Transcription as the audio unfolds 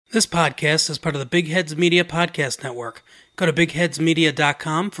This podcast is part of the Big Heads Media Podcast Network. Go to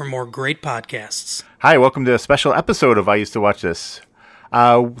bigheadsmedia.com for more great podcasts. Hi, welcome to a special episode of I Used to Watch This.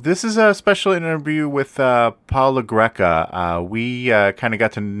 This is a special interview with Paul LaGreca. We kind of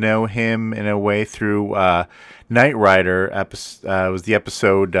got to know him in a way through Knight Rider. It was the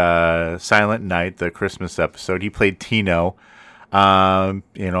episode Silent Night, the Christmas episode. He played Tino.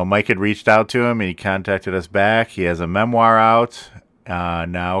 Mike had reached out to him and he contacted us back. He has a memoir out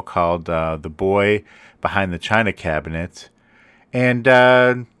now called The Boy Behind the China Cabinet. And,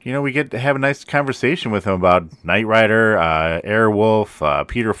 we get to have a nice conversation with him about Knight Rider, Airwolf,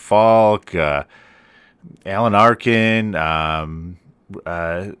 Peter Falk, Alan Arkin,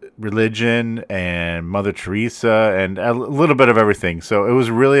 religion, and Mother Teresa, and a little bit of everything. So it was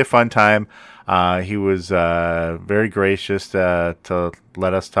really a fun time. He was very gracious to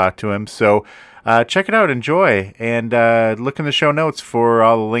let us talk to him. So check it out, enjoy, and look in the show notes for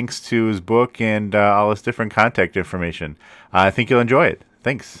all the links to his book and all his different contact information. I think you'll enjoy it.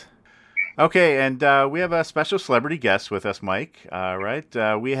 Thanks. Okay, and we have a special celebrity guest with us, Mike.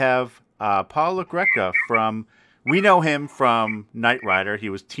 We have Paul LaGreca we know him from Knight Rider. He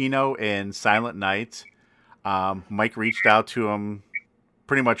was Tino in Silent Night. Mike reached out to him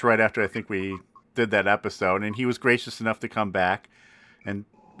pretty much right after I think we did that episode, and he was gracious enough to come back and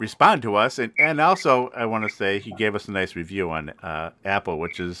respond to us. And also, I want to say he gave us a nice review on Apple,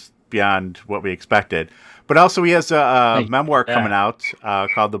 which is beyond what we expected. But also he has a memoir coming out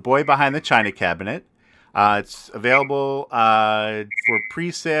called The Boy Behind the China Cabinet. It's available for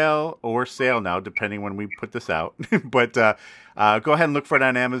pre-sale or sale now, depending when we put this out. But go ahead and look for it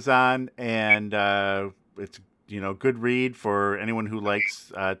on Amazon. And it's good read for anyone who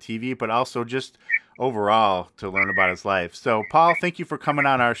likes TV, but also just overall to learn about his life. So, Paul, thank you for coming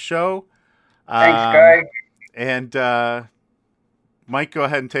on our show. Thanks, Guy. And Mike, go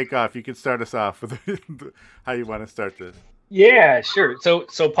ahead and take off. You can start us off with how you want to start this. Yeah, sure. So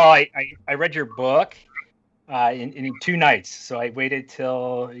Paul, I read your book in 2 nights. So I waited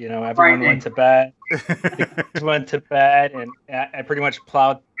till everyone went to bed. And I pretty much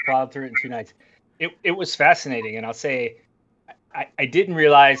plowed through it in 2 nights. It was fascinating, and I'll say I didn't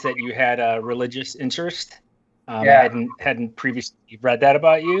realize that you had a religious interest. I hadn't previously read that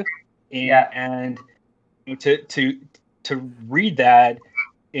about you, and to read that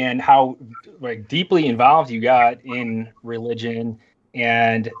and how deeply involved you got in religion,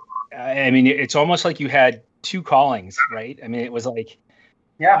 and I mean it's almost like you had 2 callings, right? I mean it was like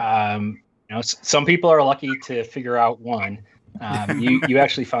some people are lucky to figure out one. You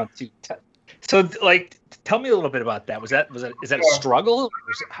actually found 2. So, tell me a little bit about that. Is that a struggle?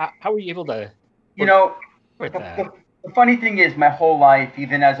 How were you able to? The funny thing is, my whole life,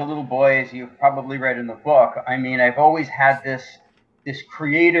 even as a little boy, as you've probably read in the book, I mean, I've always had this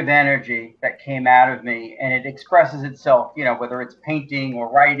creative energy that came out of me, and it expresses itself. Whether it's painting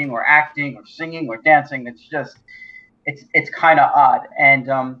or writing or acting or singing or dancing, it's kind of odd. And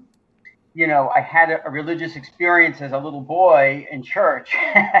I had a religious experience as a little boy in church,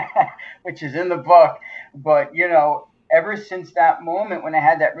 which is in the book. But, ever since that moment when I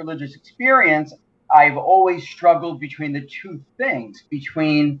had that religious experience, I've always struggled between the 2 things.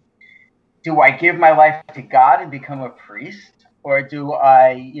 Between, do I give my life to God and become a priest? Or do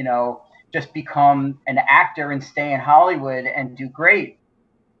I, just become an actor and stay in Hollywood and do great?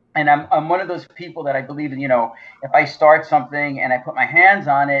 And I'm one of those people that I believe in, if I start something and I put my hands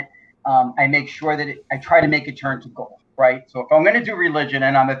on it, I make sure that I try to make it turn to gold, right? So if I'm going to do religion,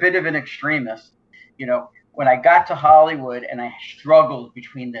 and I'm a bit of an extremist, when I got to Hollywood and I struggled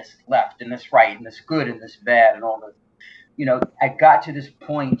between this left and this right and this good and this bad and all this, I got to this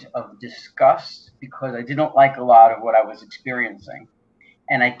point of disgust because I didn't like a lot of what I was experiencing.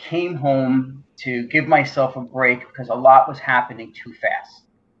 And I came home to give myself a break because a lot was happening too fast.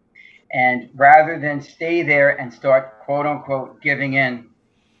 And rather than stay there and start, quote unquote, giving in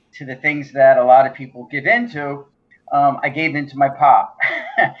to the things that a lot of people give into, I gave in to my pop.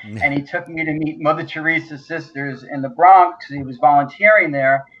 And he took me to meet Mother Teresa's sisters in the Bronx. He was volunteering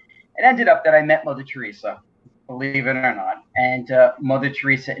there. It ended up that I met Mother Teresa, believe it or not. And Mother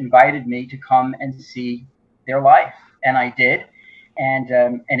Teresa invited me to come and see their life. And I did. And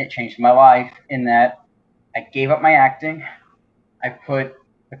it changed my life in that I gave up my acting. I put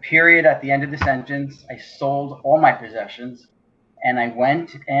a period at the end of the sentence. I sold all my possessions. And I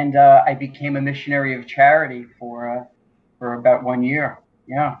went and I became a missionary of charity for about 1 year.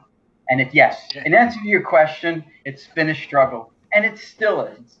 Yeah. And in answer to your question, it's been a struggle. And it still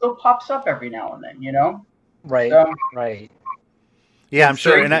is. It still pops up every now and then, Right. Right. Yeah, I'm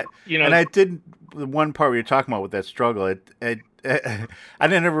sure. And I did the one part where you're talking about with that struggle. I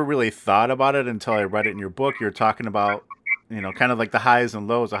never really thought about it until I read it in your book. You're talking about, kind of like the highs and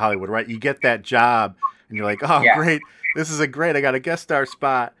lows of Hollywood, right? You get that job and you're like, oh, great. This is I got a guest star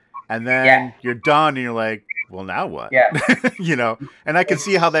spot. And then you're done and you're like, well, now what? Yeah. And I can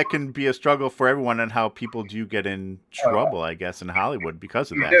see how that can be a struggle for everyone and how people do get in trouble, I guess, in Hollywood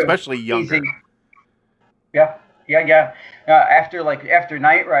because of that, especially younger. Easy. Yeah. After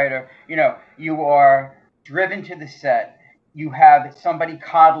Knight Rider, you are driven to the set. You have somebody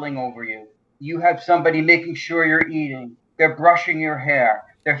coddling over you. You have somebody making sure you're eating. They're brushing your hair.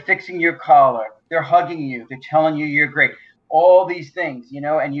 They're fixing your collar. They're hugging you. They're telling you you're great. All these things,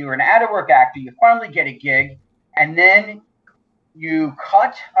 and you're an out-of-work actor. You finally get a gig, and then you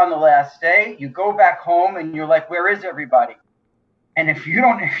cut on the last day. You go back home, and you're like, "Where is everybody?" And if you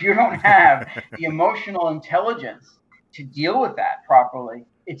don't have the emotional intelligence to deal with that properly,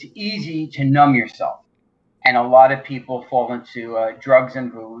 it's easy to numb yourself. And a lot of people fall into drugs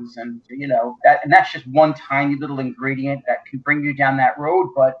and booze, and that's just one tiny little ingredient that can bring you down that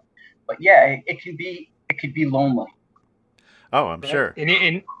road. But yeah, it can be lonely. Oh, I'm sure.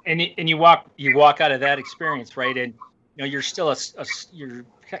 And you walk out of that experience, right? And you're still you're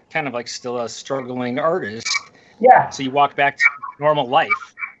kind of like still a struggling artist. Yeah. So you walk back to normal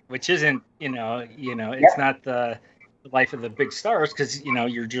life, which isn't it's not the life of the big stars, because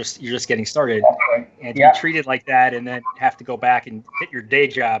you're just getting started, and to be treated like that, and then have to go back and hit your day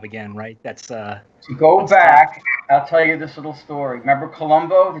job again, right? That's to go back. Tough. I'll tell you this little story. Remember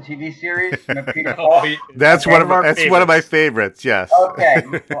Columbo, the TV series? Remember Peter Falk? That's one of my favorites. Yes. Okay.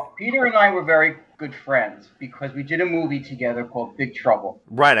 Well, Peter and I were very good friends because we did a movie together called Big Trouble.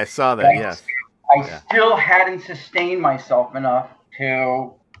 Right, I saw that. Yes. I still hadn't sustained myself enough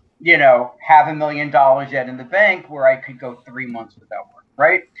to, have $1 million yet in the bank where I could go 3 months without work,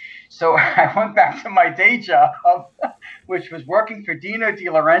 right? So I went back to my day job, which was working for Dino De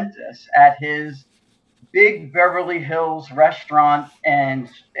Laurentiis at his big Beverly Hills restaurant, and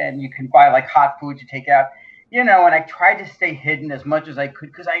you can buy like hot food to take out, and I tried to stay hidden as much as I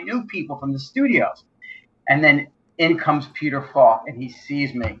could because I knew people from the studios. And then in comes Peter Falk, and he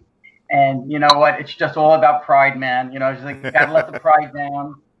sees me. And you know what? It's just all about pride, man. It's like, you gotta let the pride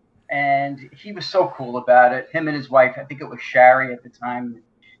down. And he was so cool about it. Him and his wife, I think it was Shari at the time.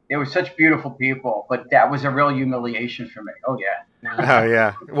 They were such beautiful people, but that was a real humiliation for me. Oh yeah. Oh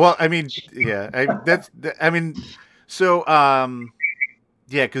yeah. Well, I mean, yeah.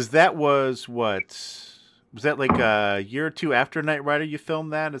 Because that was that like a year or two after Knight Rider you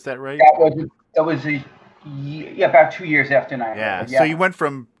filmed that? Is that right? That was about 2 years after Knight Rider. Yeah. So you went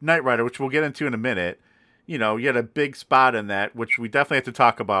from Knight Rider, which we'll get into in a minute. You had a big spot in that, which we definitely have to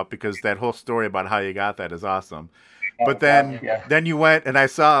talk about because that whole story about how you got that is awesome. But then you went, and I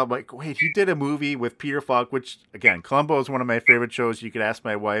saw, I'm like, wait, he did a movie with Peter Falk, which, again, Columbo is one of my favorite shows. You could ask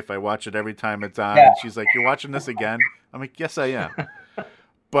my wife. I watch it every time it's on. Yeah. And she's like, you're watching this again? I'm like, yes, I am.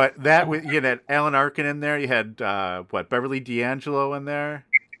 But you had Alan Arkin in there. You had, Beverly D'Angelo in there.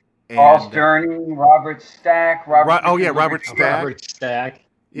 Paul Sterling, Robert Stack. Robert Stack. Robert Stack.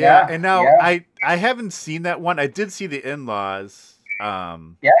 Yeah, and now I haven't seen that one. I did see The In-Laws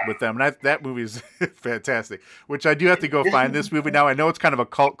with them, and that movie's fantastic. Which I do have to go find this movie now. I know it's kind of a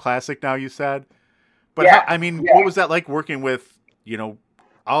cult classic now. You said, but what was that like working with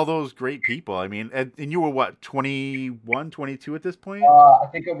all those great people? I mean, and you were what, 21, 22 at this point? I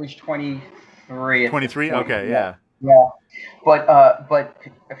think it was 23. 23. Okay, yeah. But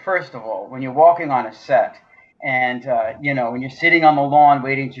first of all, when you're walking on a set. And, when you're sitting on the lawn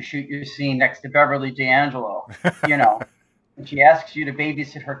waiting to shoot your scene next to Beverly D'Angelo, and she asks you to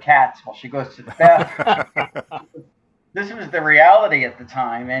babysit her cats while she goes to the bathroom. This was the reality at the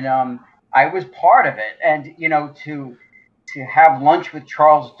time. And I was part of it. And, to have lunch with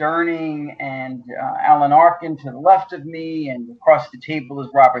Charles Durning and Alan Arkin to the left of me, and across the table is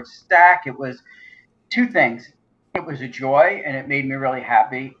Robert Stack. It was two things. It was a joy, and it made me really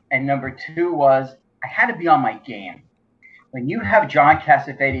happy. And number two was, I had to be on my game. When you have John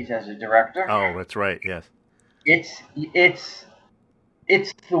Cassavetes as a director, oh, that's right, yes, it's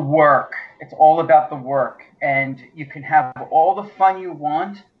the work. It's all about the work, and you can have all the fun you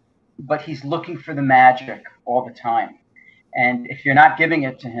want, but he's looking for the magic all the time. And if you're not giving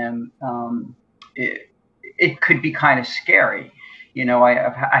it to him, it could be kind of scary.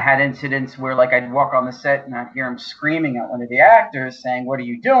 I had incidents where, like, I'd walk on the set and I'd hear him screaming at one of the actors saying, "What are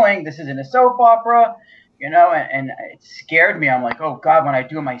you doing? This isn't a soap opera," and it scared me. I'm like, oh God, when I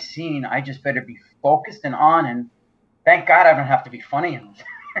do my scene, I just better be focused and on, and thank God I don't have to be funny in this.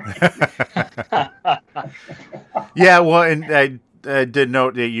 Yeah, well, and did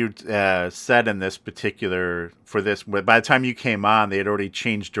note that you said in this particular by the time you came on, they had already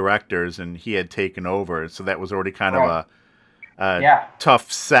changed directors and he had taken over, so that was already kind of a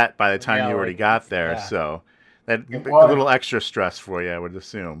tough set by the time you already got there. Yeah. So that a little extra stress for you, I would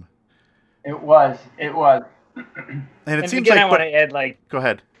assume. It was. And it seems again, like I want to add, like, go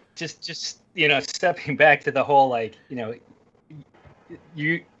ahead. Just stepping back to the whole, like,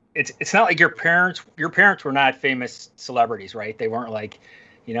 it's not like your parents were not famous celebrities, right? They weren't like,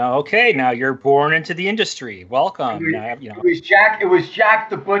 okay, now you're born into the industry. Welcome. It was Jack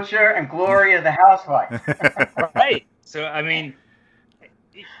the Butcher and Gloria the housewife. Right. So I mean,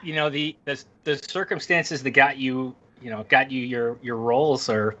 the circumstances that got you your roles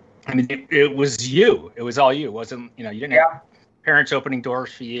are, I mean, it was you. It was all you. It wasn't, you didn't have parents opening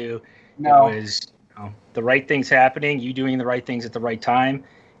doors for you. No. It was the right things happening, you doing the right things at the right time.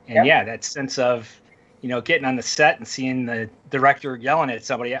 And that sense of, getting on the set and seeing the director yelling at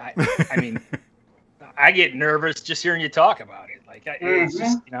somebody. I mean, I get nervous just hearing you talk about it. Like, it's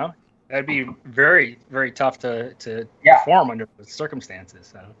just, that'd be very, very tough to perform under the circumstances.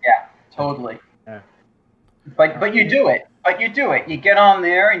 So. Yeah, totally. Yeah. But you do it. You get on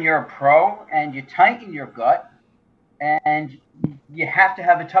there and you're a pro and you tighten your gut, and you have to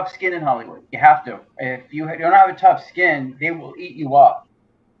have a tough skin in Hollywood. You have to. If you don't have a tough skin, they will eat you up.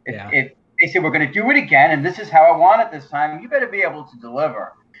 If they say, we're going to do it again, and this is how I want it this time, you better be able to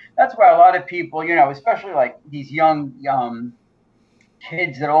deliver. That's why a lot of people, especially like these young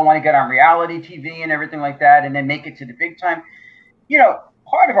kids that all want to get on reality TV and everything like that, and then make it to the big time.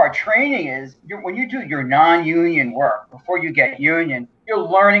 Part of our training is when you do your non-union work, before you get union, you're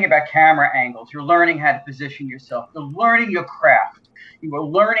learning about camera angles. You're learning how to position yourself. You're learning your craft. You are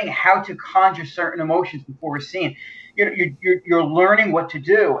learning how to conjure certain emotions before a scene. You're learning what to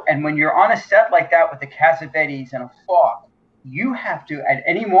do. And when you're on a set like that with the Cassavetes and a Falk, you have to, at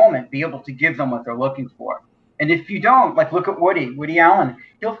any moment, be able to give them what they're looking for. And if you don't, like, look at Woody Allen,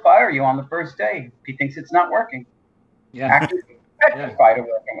 he'll fire you on the first day if he thinks it's not working. Yeah. Actors petrified of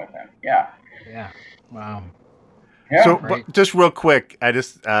working with him. Yeah. Yeah. Wow. Yeah. So, but just real quick, I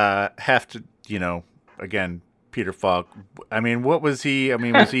just have to, again, Peter Falk. I mean, what was he? I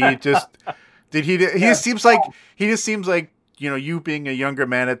mean, was he just? Did he? He just seems like you being a younger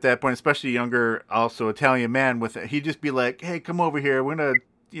man at that point, especially younger, also Italian man. He'd just be like, "Hey, come over here. We're gonna,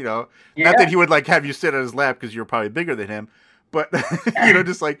 not that he would like have you sit on his lap because you're probably bigger than him, but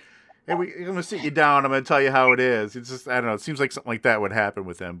just like, hey, I'm gonna sit you down. I'm gonna tell you how it is." It's just, I don't know. It seems like something like that would happen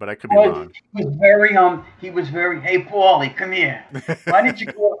with him, but I could be wrong. He was very, hey, Paulie, come here. Why didn't you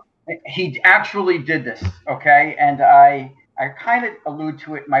go? He actually did this, okay? And I kind of allude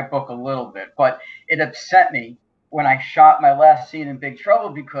to it in my book a little bit, but it upset me when I shot my last scene in Big Trouble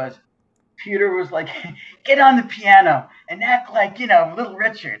because Peter was like, get on the piano and act like, Little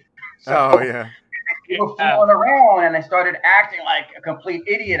Richard. So we were fooling around, and I started acting like a complete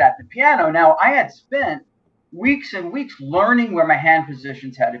idiot at the piano. Now, I had spent weeks and weeks learning where my hand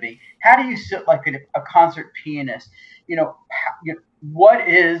positions had to be. How do you sit like a concert pianist? What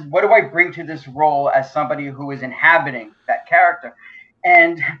do I bring to this role as somebody who is inhabiting that character?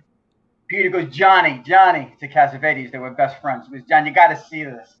 And Peter goes, Johnny to Cassavetes. They were best friends. He goes, John, you got to see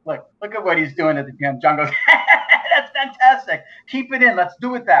this. Look at what he's doing at the piano. John goes, that's fantastic. Keep it in. Let's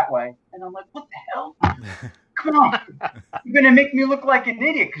do it that way. And I'm like, what the hell? Come on. You're going to make me look like an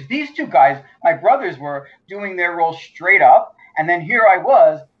idiot. Because these two guys, my brothers, were doing their role straight up. And then here I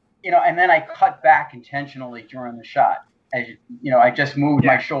was, and then I cut back intentionally during the shot. As I just moved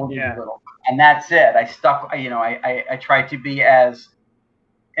my shoulders a little, and that's it. I stuck. I tried to be as,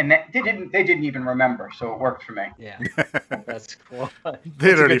 and they didn't even remember, so it worked for me. Yeah, that's cool.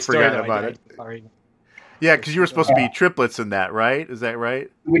 They'd already forgotten about it. Yeah, because you were supposed to be triplets in that, right? Is that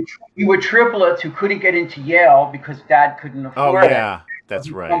right? We were triplets who couldn't get into Yale because Dad couldn't afford it. Oh yeah, that's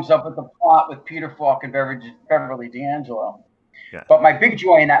right. Comes up with the plot with Peter Falk and Beverly D'Angelo. Yeah. But my big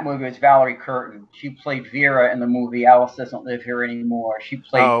joy in that movie was Valerie Curtin. She played Vera in the movie Alice Doesn't Live Here Anymore. She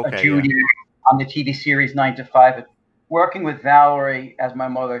played Judy on the TV series 9 to 5. Working with Valerie as my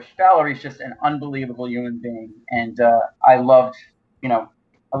mother, Valerie's just an unbelievable human being, and I loved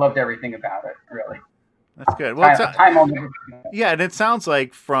everything about it. Really. That's good. Well, and it sounds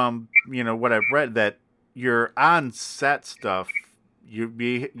like from what I've read that your on set stuff,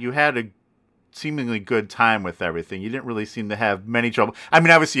 you had a seemingly good time with everything. You didn't really seem to have many trouble. I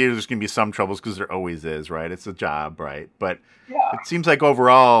mean, obviously there's going to be some troubles because there always is, right? It's a job, right? But it seems like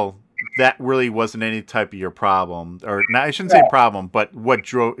overall that really wasn't any type of your problem, or not, I shouldn't say problem, but what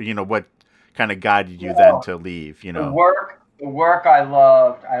drove, what kind of guided you then to leave, The work I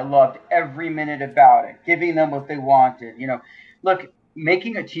loved every minute about it, giving them what they wanted. look,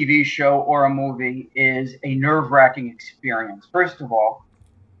 making a TV show or a movie is a nerve-wracking experience. First of all,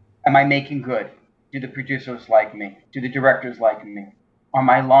 am I making good? Do the producers like me? Do the directors like me? Are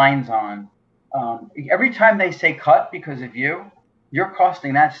my lines on? Every time they say cut because of you, you're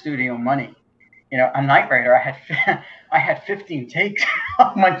costing that studio money. You know, a Knight Rider, I had 15 takes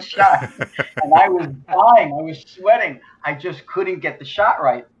on one shot, and I was dying. I was sweating. I just couldn't get the shot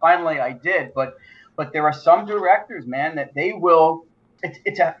right. Finally, I did. But there are some directors, man, that they will.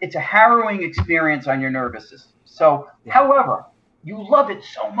 It's a harrowing experience on your nervous system. So, however, you love it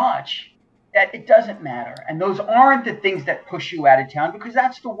so much that it doesn't matter. And those aren't the things that push you out of town, because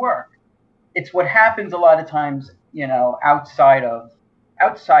that's the work. It's what happens a lot of times, you know, outside of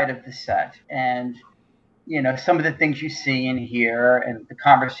the set, and you know, some of the things you see and hear and the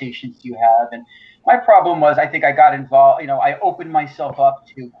conversations you have. And my problem was, I think I got involved, you know, I opened myself up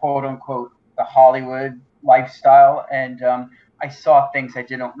to quote unquote the Hollywood lifestyle, and I saw things I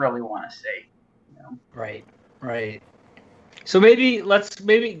didn't really want to see, you know? Right. So maybe let's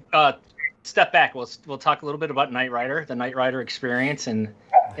step back. We'll talk a little bit about Knight Rider, the Knight Rider experience, and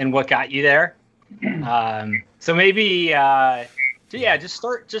what got you there. So maybe just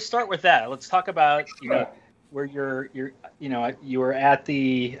start with that. Let's talk about, you know, where you're you know, you were at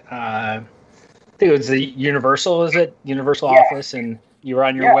the I think it was the Universal office, and you were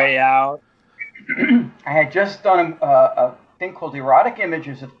on your way out. I had just done a thing called Erotic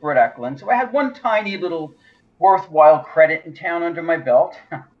Images with Britt Ekland, so I had one tiny little worthwhile credit in town under my belt,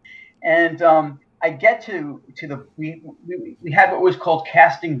 and I get to the we had what was called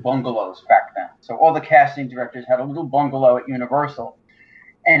casting bungalows back then. So all the casting directors had a little bungalow at Universal,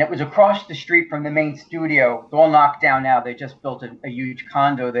 and it was across the street from the main studio. It's all knocked down now. They just built a huge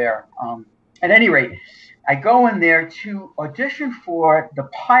condo there. At any rate, I go in there to audition for the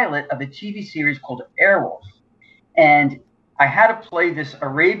pilot of a TV series called Airwolf, and I had to play this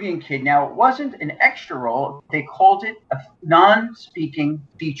Arabian kid. Now, it wasn't an extra role. They called it a non-speaking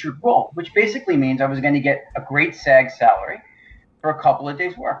featured role, which basically means I was going to get a great SAG salary for a couple of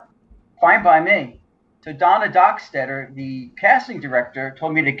days' work. Fine by me. So Donna Dockstetter, the casting director,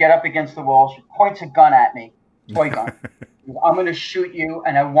 told me to get up against the wall. She points a gun at me, toy gun. I'm going to shoot you,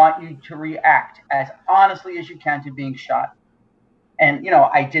 and I want you to react as honestly as you can to being shot. And, you know,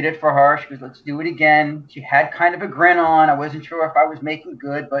 I did it for her. She goes, let's do it again. She had kind of a grin on. I wasn't sure if I was making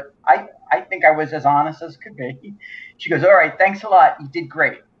good, but I think I was as honest as could be. She goes, all right, thanks a lot. You did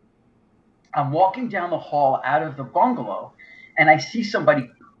great. I'm walking down the hall out of the bungalow, and I see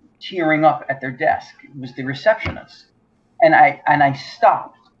somebody tearing up at their desk. It was the receptionist. And I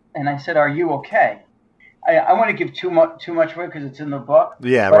stopped, and I said, are you okay? I want to give too much away because it's in the book.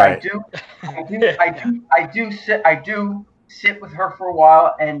 Yeah, but right. I do sit with her for a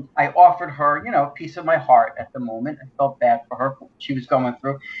while, and I offered her, you know, a piece of my heart at the moment. I felt bad for her, what she was going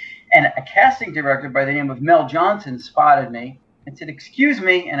through. And a casting director by the name of Mel Johnson spotted me and said, excuse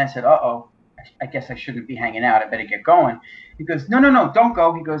me. And I said, uh-oh, I guess I shouldn't be hanging out. I better get going. He goes, no, don't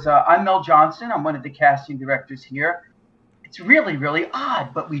go. He goes, I'm Mel Johnson. I'm one of the casting directors here. It's really, really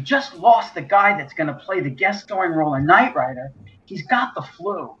odd, but we just lost the guy that's going to play the guest starring role in Knight Rider. He's got the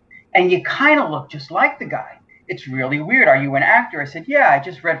flu, and you kind of look just like the guy. It's really weird. Are you an actor? I said, yeah, I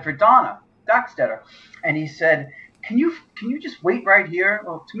just read for Donna Dockstetter. And he said, can you just wait right here?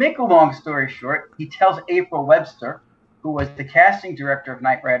 Well, to make a long story short, he tells April Webster, who was the casting director of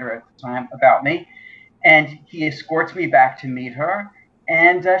Knight Rider at the time, about me. And he escorts me back to meet her.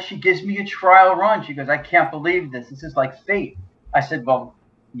 And she gives me a trial run. She goes, I can't believe this. This is like fate. I said, well,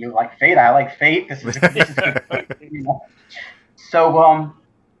 you like fate? I like fate. This is good. You know? So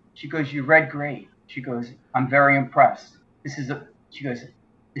she goes, you read great. She goes, I'm very impressed. This is a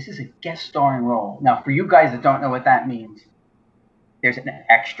guest starring role. Now, for you guys that don't know what that means, there's an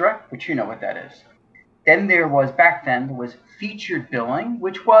extra, which you know what that is. Then there was featured billing,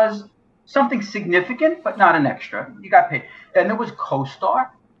 which was something significant, but not an extra. You got paid. Then there was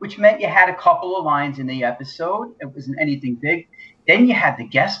co-star, which meant you had a couple of lines in the episode. It wasn't anything big. Then you had the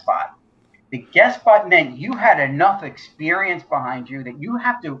guest spot. The guest spot meant you had enough experience behind you that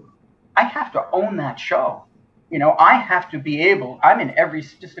I have to own that show. You know, I have to be able, I'm in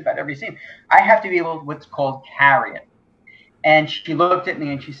just about every scene. I have to be able to what's called carry it. And she looked at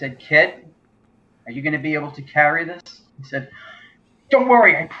me and she said, kid, are you going to be able to carry this? I said, don't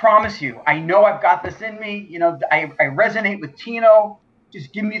worry, I promise you. I know I've got this in me. You know, I resonate with Tino.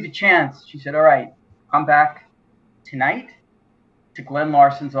 Just give me the chance. She said, all right, come back tonight to Glenn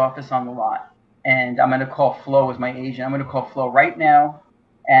Larson's office on the lot. And I'm going to call Flo as my agent. I'm going to call Flo right now,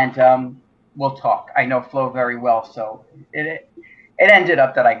 and we'll talk. I know Flo very well. So it ended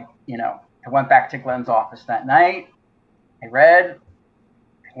up that I went back to Glenn's office that night. I read,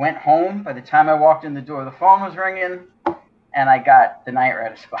 went home. By the time I walked in the door, the phone was ringing, and I got the Knight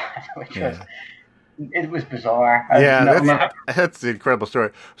Rider spot, which was bizarre. That's an incredible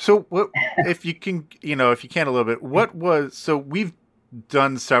story. So, what if you can, if you can a little bit, so we've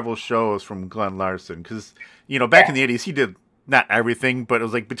done several shows from Glenn Larson because, back in the 80s, he did not everything, but it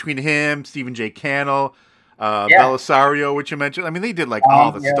was like between him, Stephen J. Cannell, Belisario, which you mentioned. I mean, they did like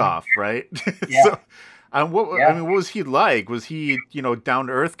all the stuff, right? Yeah. So, what was he like? Was he, down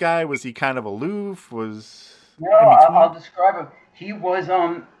to earth guy? Was he kind of aloof? I'll describe him. He was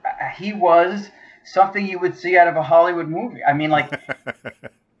something you would see out of a Hollywood movie. I mean, like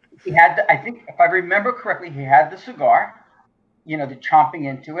he had, I think, if I remember correctly, he had the cigar, the chomping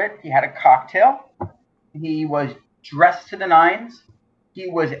into it. He had a cocktail. He was dressed to the nines. He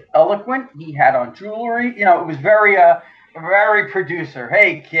was eloquent. He had on jewelry. It was very producer.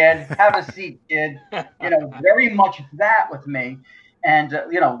 Hey, kid, have a seat, kid. Very much that with me. And,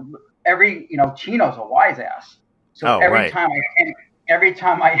 Chino's a wise ass. So every time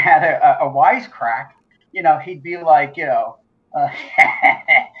I had a wisecrack, he'd be like, and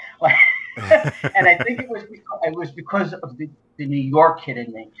I think it was because of the New York kid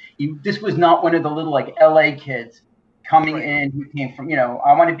in me. This was not one of the little like LA kids coming in who came from,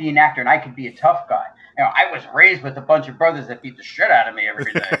 I want to be an actor and I could be a tough guy. I was raised with a bunch of brothers that beat the shit out of me every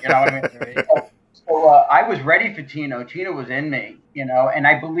day. You know what I mean? So I was ready for Tino. Tino was in me, and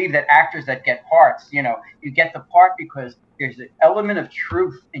I believe that actors that get parts, you get the part because there's an element of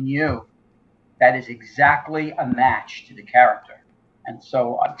truth in you that is exactly a match to the character. And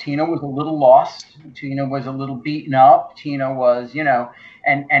so Tino was a little lost. Tino was a little beaten up. Tino was,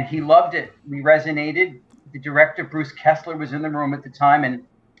 and he loved it. We resonated. The director, Bruce Kessler, was in the room at the time, and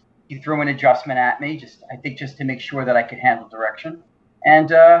he threw an adjustment at me, just to make sure that I could handle direction. And,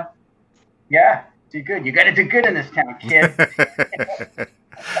 did good. You got to do good in this town, kid.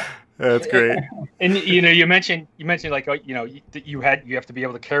 That's great. And, you mentioned like, you have to be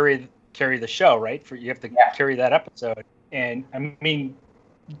able to carry the show, right? You have to carry that episode. And I mean,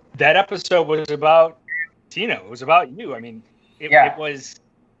 that episode was about Tino. It was about you. I mean, it was,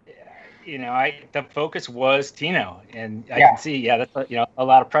 the focus was Tino, and I can see, that's a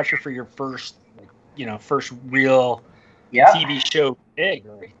lot of pressure for your first real TV show gig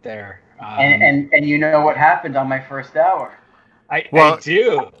right there. And you know what happened on my first hour? I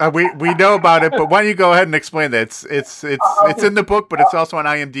do. We know about it, but why don't you go ahead and explain that? It's in the book, but it's also on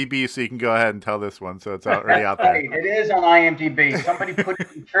IMDb, so you can go ahead and tell this one. So it's already out there. It is on IMDb. Somebody put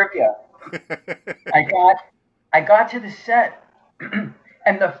it in trivia. I got to the set,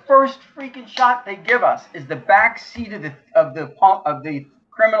 and the first freaking shot they give us is the back seat of the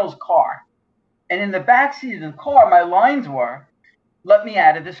criminal's car, and in the back seat of the car, my lines were, "Let me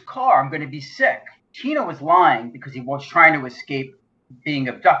out of this car. I'm going to be sick." Tino was lying because he was trying to escape being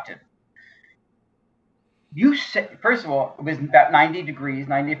abducted. First of all, it was about 95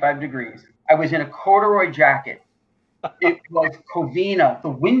 degrees. I was in a corduroy jacket. It was Covina. The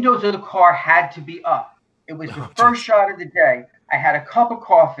windows of the car had to be up. It was the first shot of the day. I had a cup of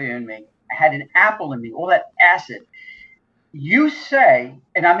coffee in me. I had an apple in me, all that acid. You say,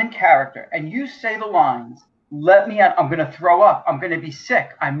 and I'm in character, and you say the lines, "Let me out. I'm going to throw up. I'm going to be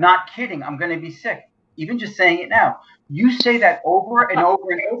sick. I'm not kidding. I'm going to be sick." Even just saying it now. You say that over and over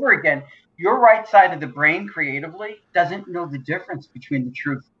and over again. Your right side of the brain creatively doesn't know the difference between the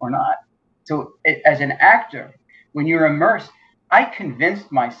truth or not. So as an actor, when you're immersed, I convinced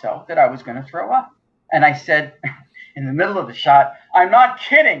myself that I was going to throw up. And I said, in the middle of the shot, "I'm not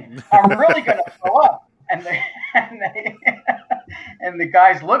kidding. I'm really going to throw up." And the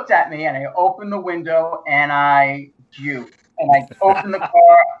guys looked at me, and I opened the window, and I juked. And I opened the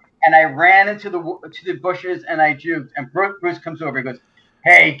car, and I ran into the bushes, and I juked. And Bruce comes over. He goes,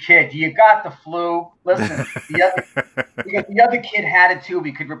 "Hey, kid, you got the flu. Listen, the other kid had it too.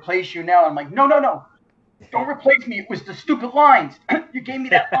 We could replace you now." I'm like, no. Don't replace me. It was the stupid lines. You gave me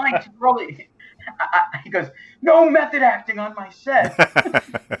that line too early. He goes, "No method acting on my set."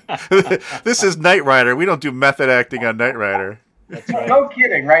 This is Knight Rider. We don't do method acting on Knight Rider. That's right. No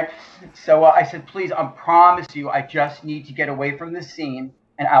kidding, right? So I said, "Please, I promise you, I just need to get away from this scene,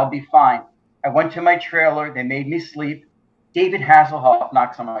 and I'll be fine." I went to my trailer. They made me sleep. David Hasselhoff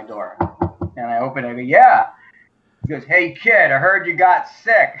knocks on my door, and I open it. I go, "Yeah." He goes, "Hey, kid, I heard you got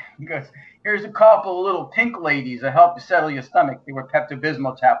sick." He goes, "Here's a couple of little pink ladies that help you settle your stomach. They were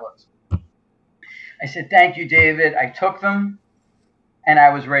Pepto-Bismol tablets." I said, "Thank you, David." I took them, and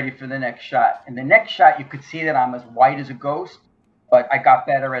I was ready for the next shot. And the next shot, you could see that I'm as white as a ghost, but I got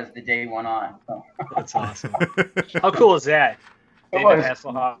better as the day went on. So. That's awesome. How cool is that? David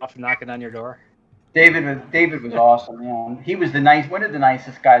Hasselhoff knocking on your door. David was awesome. Man. He was one of the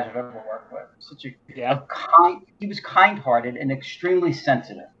nicest guys I've ever worked with. Such a kind. He was kind-hearted and extremely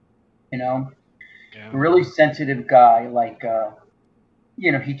sensitive. You know, a really sensitive guy. Like,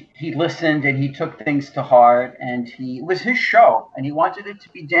 he listened and he took things to heart, and it was his show, and he wanted it to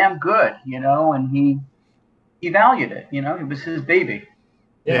be damn good. And he valued it. It was his baby.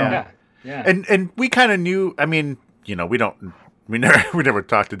 Yeah. And we kind of knew. I mean, we never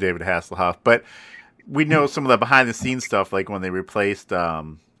talked to David Hasselhoff, but we know some of the behind the scenes stuff, like when they replaced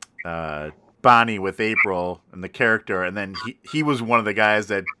Bonnie with April and the character, and then he was one of the guys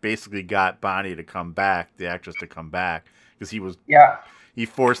that basically got Bonnie to come back, the actress to come back, because he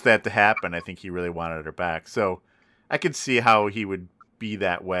forced that to happen. I think he really wanted her back. So I could see how he would be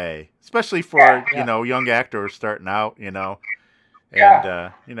that way, especially for young actors starting out, and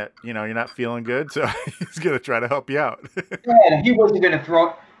you're not feeling good, so he's gonna try to help you out. He wasn't gonna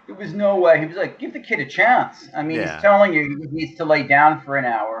throw. There was no way. He was like, give the kid a chance. I mean, he's telling you he needs to lay down for an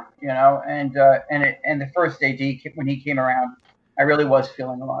hour, and the first AD when he came around, I really was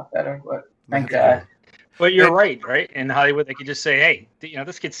feeling a lot better. But thank God. But you're right? In Hollywood, they could just say, "Hey,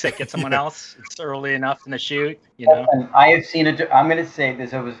 this kid's sick. Get someone else. It's early enough in the shoot." And I have seen it. I'm going to say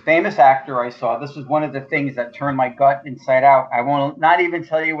this. It was a famous actor I saw. This was one of the things that turned my gut inside out. I won't not even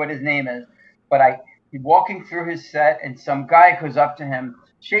tell you what his name is, but he's walking through his set, and some guy goes up to him,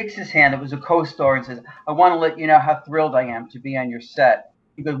 shakes his hand. It was a co-star, and says, "I want to let you know how thrilled I am to be on your set."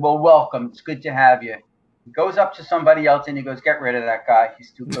 He goes, "Well, welcome. It's good to have you." He goes up to somebody else and he goes, "Get rid of that guy.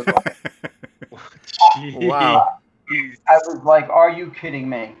 He's too good looking." Wow. I was like, "Are you kidding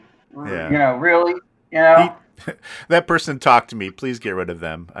me?" Yeah. Really? That person talked to me. Please get rid of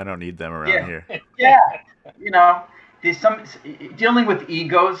them. I don't need them around here. Yeah. There's dealing with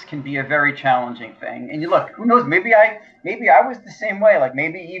egos can be a very challenging thing. And who knows? Maybe I was the same way. Like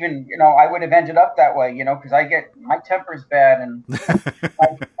maybe even I would have ended up that way. Because my temper's bad and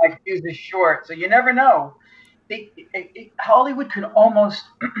my fuse is short. So you never know. Hollywood can almost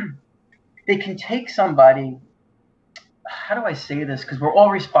they can take somebody. How do I say this? Because we're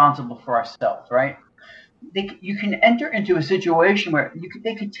all responsible for ourselves, right? You can enter into a situation where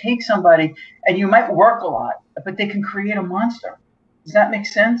they could take somebody and you might work a lot, but they can create a monster. Does that make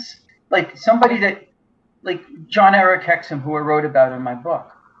sense? Like somebody like John Eric Hexum, who I wrote about in my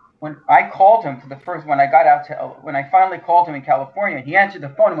book. When I called him when I finally called him in California, he answered the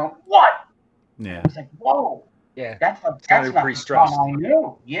phone and went, "What?" Yeah. I was like, "Whoa." Yeah. That's not pretty stressed. I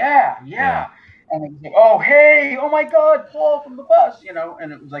knew. Yeah. And it was like, "Oh, hey, oh my God, Paul from the bus,"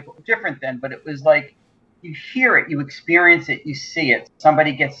 and it was like different then, but it was like, you hear it, you experience it, you see it.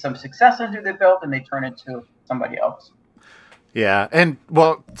 Somebody gets some success under their belt and they turn it to somebody else. Yeah. And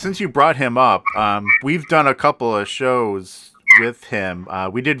well, since you brought him up, we've done a couple of shows with him.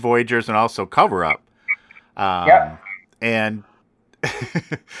 We did Voyagers and also Cover Up. And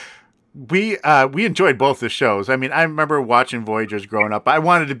we enjoyed both the shows. I mean, I remember watching Voyagers growing up. I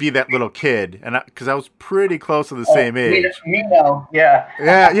wanted to be that little kid, and because I was pretty close to the same age. Mino,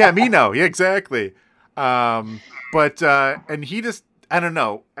 yeah. Mino, yeah, exactly. But and he just, I don't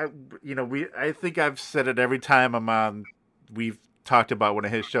know. I think I've said it every time we've talked about one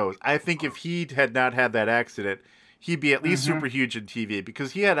of his shows. I think if he had not had that accident, he'd be at least super huge in TV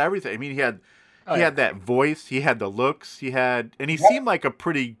because he had everything. I mean, he had that voice, he had the looks, and he seemed like a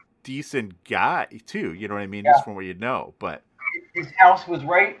pretty decent guy too. You know what I mean? Just from what you know. But his house was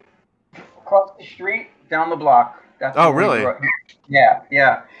right across the street, down the block. That's really?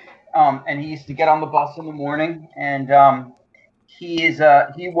 Yeah. And he used to get on the bus in the morning, and he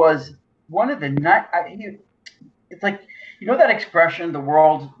was one of the it's like that expression, the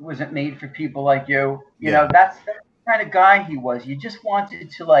world wasn't made for people like you. You know, that's the kind of guy he was. You just wanted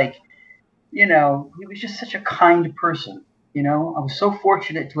to he was just such a kind person. I was so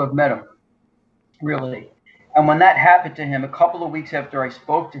fortunate to have met him, really. And when that happened to him, a couple of weeks after I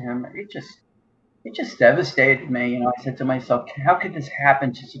spoke to him, it just devastated me. I said to myself, how could this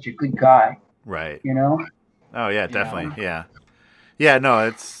happen to such a good guy? Right. Oh yeah, definitely. Yeah. Yeah. No,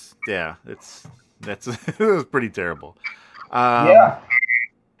 it was pretty terrible. So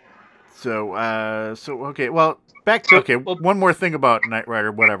okay. Well, back to one more thing about Knight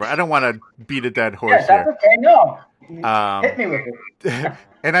Rider. Whatever. I don't want to beat a dead horse that's here. Okay. No. Hit me with it.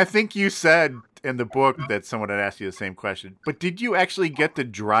 And I think you said in the book that someone had asked you the same question. But did you actually get to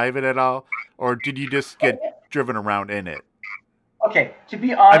drive it at all, or did you just get driven around in it? Okay, to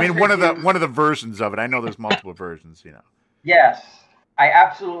be honest, I mean, one of the versions of it. I know there's multiple versions. Yes, I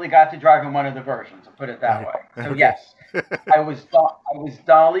absolutely got to drive in one of the versions. I'll put it that way. So okay. Yes, I was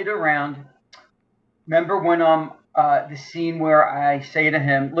dollied around. Remember when the scene where I say to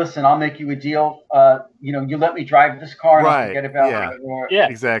him, "Listen, I'll make you a deal. You let me drive this car, and I'll forget about it." Yeah,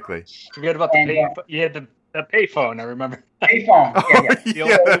 exactly. Forget about the pay. You had the payphone. I remember. Payphone.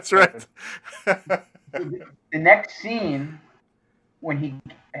 Yeah, that's right. The next scene, when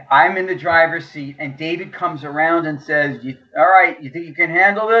I'm in the driver's seat, and David comes around and says, "All right, you think you can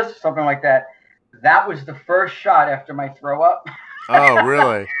handle this?" Something like that. That was the first shot after my throw up. Oh,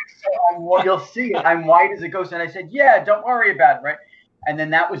 really? So you'll see it. I'm white as a ghost, and I said, "Yeah, don't worry about it," right? And then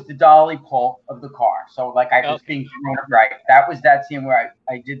that was the dolly pull of the car. So like I was being thrown right. That was that scene where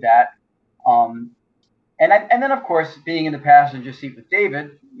I did that. And then of course being in the passenger seat with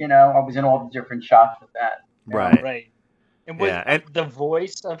David, I was in all the different shots with that. Right. Right. And the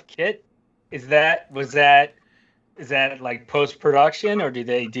voice of Kit, is that like post production, or do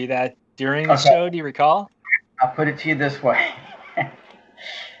they do that during the show? Do you recall? I'll put it to you this way.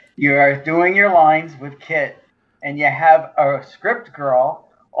 You are doing your lines with Kit, and you have a script girl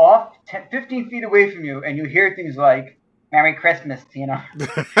off 15 feet away from you, and you hear things like, "Merry Christmas,"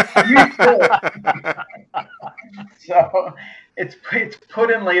 So it's put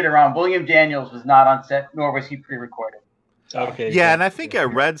in later on. William Daniels was not on set, nor was he pre-recorded. Okay. Yeah, and I think I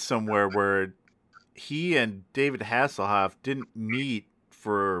read somewhere where he and David Hasselhoff didn't meet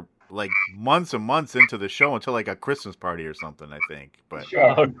for like months and months into the show until like a Christmas party or something, I think. But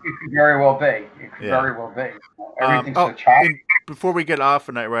sure, it could very well be. It could very well be. Everything's so choppy. Before we get off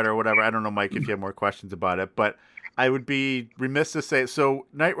of Knight Rider or whatever, I don't know, Mike, if you have more questions about it, but I would be remiss to say, so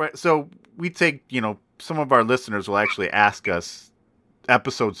Knight Rider, so we take, some of our listeners will actually ask us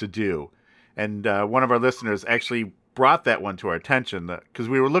episodes to do. And one of our listeners actually brought that one to our attention because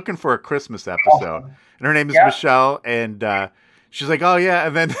we were looking for a Christmas episode. And her name is Michelle, and she's like, "Oh, yeah."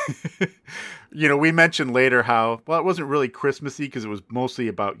 And then, we mentioned later how, well, it wasn't really Christmassy because it was mostly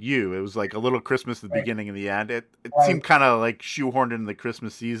about you. It was like a little Christmas at the beginning and the end. It seemed kind of like shoehorned into the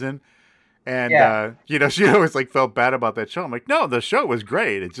Christmas season. And, she always like felt bad about that show. I'm like, no, the show was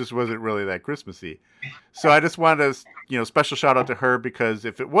great. It just wasn't really that Christmassy. So I just wanted to, special shout out to her, because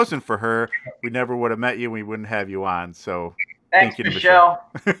if it wasn't for her, we never would have met you and we wouldn't have you on. So thanks, thank you to Michelle.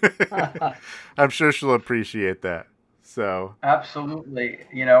 I'm sure she'll appreciate that. So absolutely,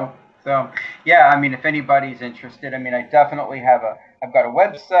 So yeah, I mean, if anybody's interested, I mean, I definitely I've got a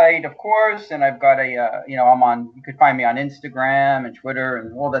website, of course, and I've got you could find me on Instagram and Twitter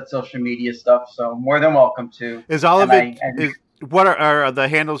and all that social media stuff. So more than welcome to. Is all of it? What are the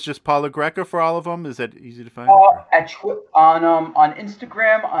handles? Just Paul LaGreca for all of them? Is that easy to find? On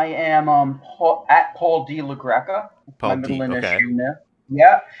Instagram, I am at Paul D LaGreca. Paul D. Okay. There.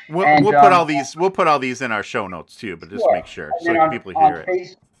 Yeah. We'll put all these. We'll put all these in our show notes too, but just make sure so people hear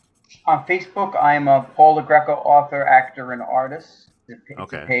it. On Facebook, I'm a Paul LaGreca author, actor, and artist.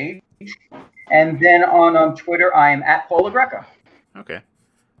 It's a page. And then on Twitter, I am at Paul LaGreca. Okay.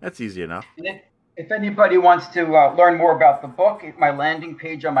 That's easy enough. And if anybody wants to learn more about the book, my landing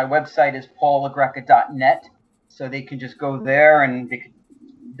page on my website is paullagreca.net. So they can just go there and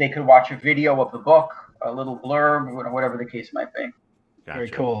they could watch a video of the book, a little blurb, whatever the case might be. Gotcha. Very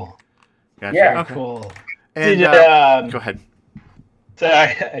cool. Gotcha. Yeah, very cool. And go ahead. So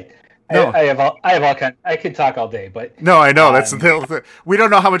I have all kind. I could talk all day, but no, I know that's the. We don't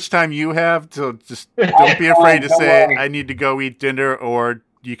know how much time you have, so just don't be afraid to say I need to go eat dinner, or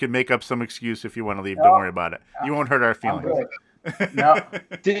you can make up some excuse if you want to leave. Don't worry about it. You won't hurt our feelings. No.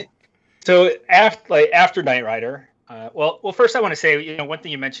 So after Knight Rider, well, first I want to say, one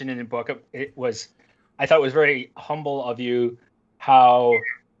thing you mentioned in the book, I thought it was very humble of you, how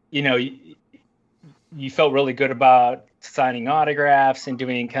you felt really good about signing autographs and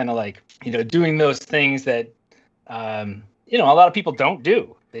doing kind of like, doing those things that, a lot of people don't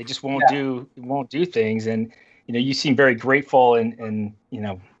do. They just won't do things. And, you seem very grateful and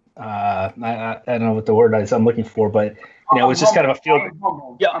I don't know what the word is I'm looking for, but, it was just kind of a feel good.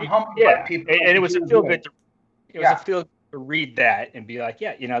 Yeah. I'm humbled by people. And it was a feel good. It was a feel to read that and be like,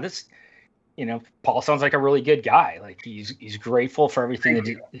 this, Paul sounds like a really good guy. Like he's grateful for everything that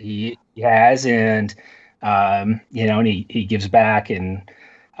he has, and and he gives back, and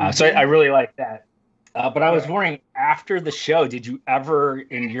so I really like that. But I was wondering, after the show, did you ever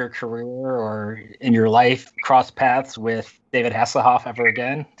in your career or in your life cross paths with David Hasselhoff ever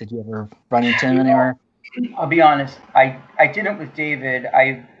again? Did you ever run into him anywhere? I'll be honest. I didn't with David.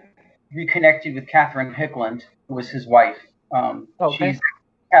 I reconnected with Catherine Hickland, who was his wife.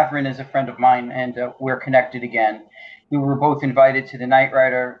 Catherine is a friend of mine, and we're connected again. We were both invited to the Knight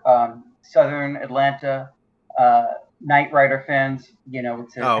Rider, Southern Atlanta Knight Rider fans. I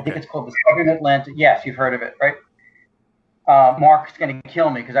think it's called the Southern Atlanta. Yes, you've heard of it, right? Mark's going to kill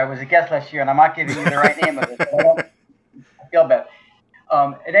me because I was a guest last year, and I'm not giving you the right name of it. feel bad.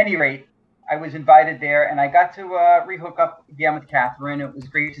 At any rate, I was invited there, and I got to rehook up again with Catherine. It was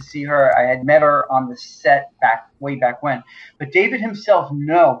great to see her. I had met her on the set way back when. But David himself,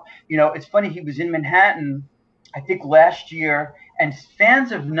 no. It's funny, he was in Manhattan, I think last year, and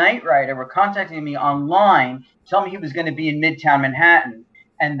fans of Knight Rider were contacting me online, telling me he was going to be in Midtown Manhattan,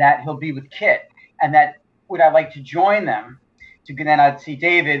 and that he'll be with Kit, and that would I like to join them. Then I'd see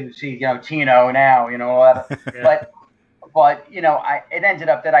David, see Tino now, all that. Yeah. But it ended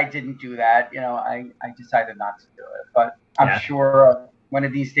up that I didn't do that. I decided not to do it. But I'm sure one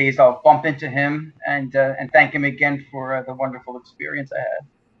of these days I'll bump into him and thank him again for the wonderful experience I had.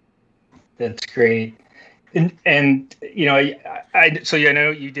 That's great. And so I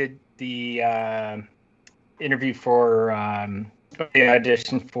know you did the interview for the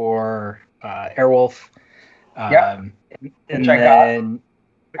audition for Airwolf. And then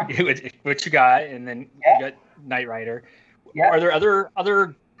what you got, and then you got Knight Rider. Yeah. Are there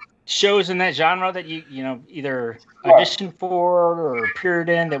other shows in that genre that you either auditioned for or appeared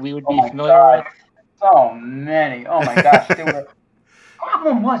in that we would be familiar with? So many. Oh my gosh.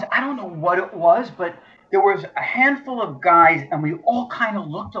 Problem was, I don't know what it was, but there was a handful of guys and we all kind of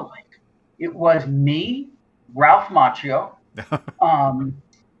looked alike. It was me, Ralph Macchio,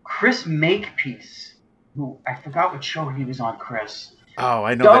 Chris Makepeace, who I forgot what show he was on, Chris. Oh,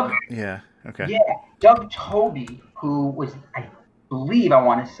 I know that. Yeah. Okay. Yeah, Doug Toby, who was, I believe, I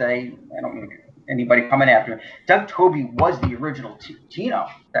want to say, I don't know anybody coming after him. Doug Toby was the original Tino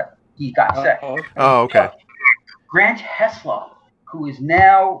that he got sick. Oh, okay. Grant Hessler, who is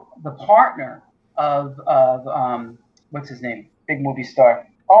now the partner of what's his name? Big movie star.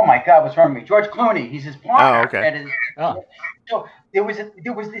 Oh my God, what's wrong with me? George Clooney. He's his partner. Oh, okay. So there was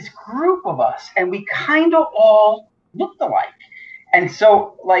this group of us, and we kind of all looked alike. And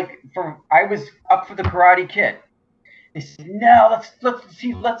so, I was up for the Karate Kid. They said, "No, let's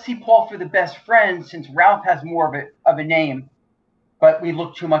see Paul for the best friend, since Ralph has more of a name, but we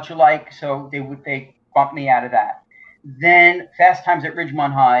look too much alike." So they bumped me out of that. Then Fast Times at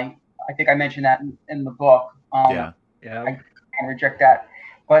Ridgemont High. I think I mentioned that in the book. Yeah. I can't reject that.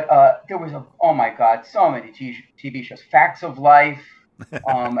 But there was oh my God, so many TV shows. Facts of Life.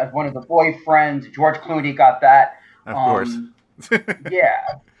 As one of the boyfriends, George Clooney got that. Of course. Yeah,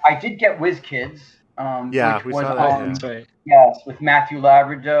 I did get Whiz Kids. Which we saw that. That's right. Yes, with Matthew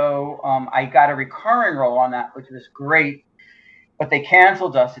Labrador. I got a recurring role on that, which was great. But they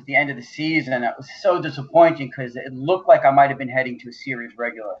canceled us at the end of the season. It was so disappointing because it looked like I might have been heading to a series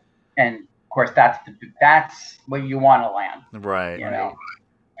regular. And of course, that's where you want to land. Right.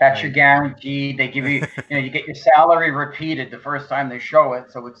 That's your guarantee. They give you, you get your salary repeated the first time they show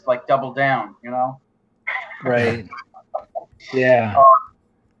it, so it's like double down. Right. Yeah.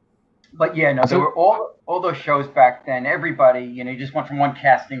 But there were all those shows back then. Everybody, you just went from one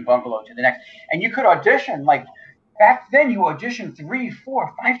casting bungalow to the next, and you could audition back then. You auditioned 3,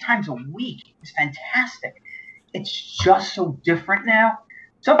 4, 5 times a week. It was fantastic. It's just so different now.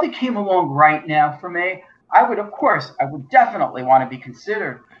 Something came along right now for me. I would definitely want to be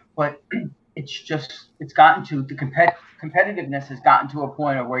considered, but it's gotten to the competitiveness has gotten to a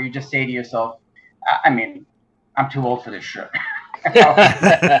point of where you just say to yourself, I'm too old for this shit. It's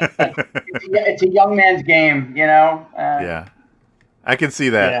a young man's game, Yeah, I can see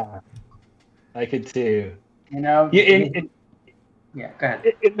that. Yeah, I could too. Yeah, go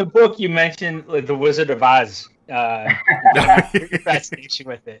ahead. In the book, you mentioned The Wizard of Oz. Your fascination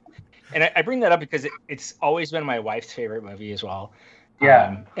with it, and I bring that up because it's always been my wife's favorite movie as well.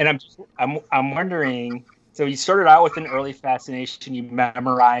 Yeah, and I'm wondering. So you started out with an early fascination. You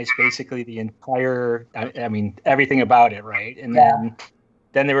memorized basically the entire, everything about it, right? And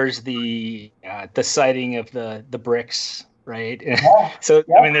then there was the sighting of the bricks, right? Yeah. So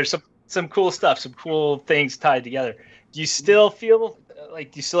there's some cool stuff, some cool things tied together. Do you still feel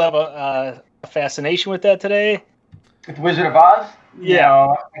like you still have a fascination with that today? With the Wizard of Oz? Yeah.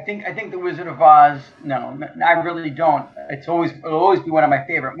 No, I think the Wizard of Oz. No, I really don't. It'll always be one of my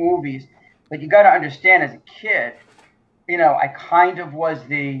favorite movies. But you got to understand, as a kid, I kind of was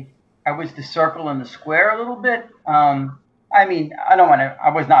the circle and the square a little bit. I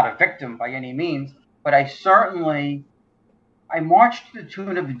was not a victim by any means, but I marched to the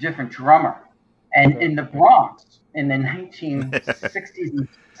tune of a different drummer. And in the Bronx, in the 1960s and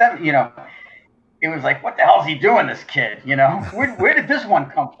 70s, it was like, what the hell is he doing, this kid? Where did this one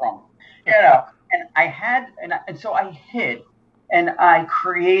come from? And so I hid. And I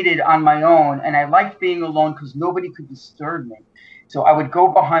created on my own, and I liked being alone because nobody could disturb me. So I would go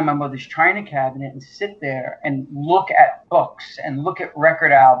behind my mother's china cabinet and sit there and look at books and look at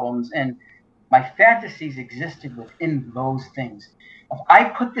record albums and My fantasies existed within those things. If I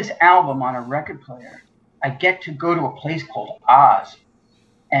put this album on a record player, I get to go to a place called Oz,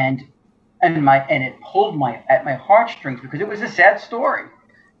 and it pulled at my heartstrings because it was a sad story.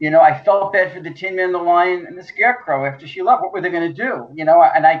 I felt bad for the Tin Man, the Lion, and the Scarecrow after she left. What were they going to do?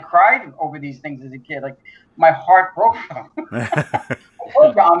 And I cried over these things as a kid. Like, my heart broke for them. I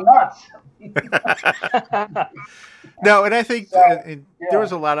told you, I'm nuts. No, and I think yeah. there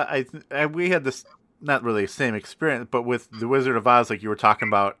was a lot of we had this not really the same experience, but with the Wizard of Oz, like you were talking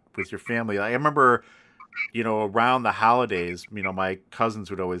about with your family. I remember, around the holidays, my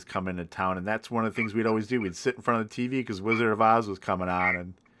cousins would always come into town, and that's one of the things we'd always do. We'd sit in front of the TV because Wizard of Oz was coming on,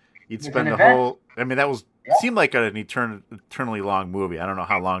 and you'd spend the whole. I mean, that was seemed like an eternally long movie. I don't know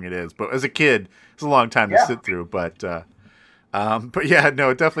how long it is, but as a kid, it's a long time to sit through. But yeah, no,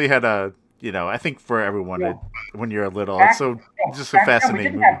 it definitely had a. I think for everyone, when you're little, it's just a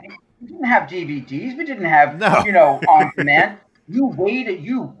fascinating movie. We didn't have DVDs. We didn't have, on demand. You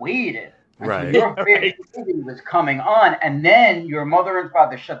waited. Right. Your favorite movie was coming on, and then your mother and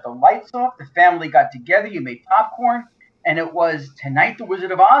father shut the lights off. The family got together. You made popcorn, and it was tonight. The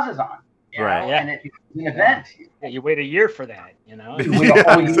Wizard of Oz is on. Right. Yeah. And it was an event. Yeah, you wait a year for that. You wait a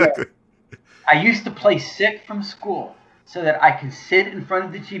whole year. I used to play sick from school so that I could sit in front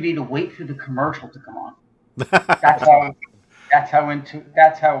of the TV to wait for the commercial to come on. That's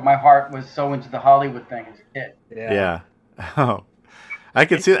how my heart was so into the Hollywood thing as a kid. Yeah. Oh, I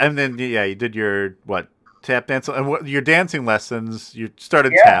could see. And then you did your tap dance and your dancing lessons. You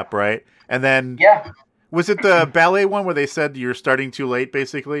started tap, right? And then was it the ballet one where they said you're starting too late?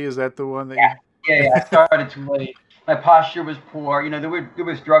 Basically, is that the one that? Yeah. I started too late. My posture was poor. There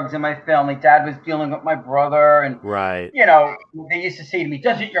was drugs in my family. Dad was dealing with my brother, and right. They used to say to me,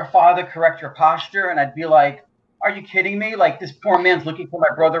 "Doesn't your father correct your posture?" And I'd be like, "Are you kidding me? Like, this poor man's looking for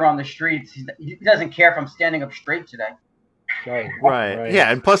my brother on the streets. He doesn't care if I'm standing up straight today." Right. Yeah,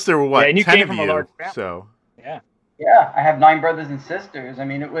 and plus there were and you 10 came of from you, a large family. so yeah. I have 9 brothers and sisters. I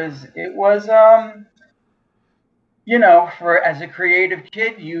mean, it was for as a creative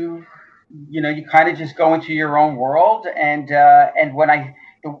kid, you kind of just go into your own world, and when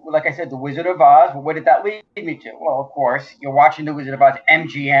like I said, the Wizard of Oz. Well, what did that lead me to? Well, of course, you're watching the Wizard of Oz,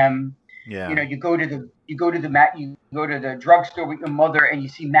 MGM. Yeah. You go to the drugstore with your mother, and you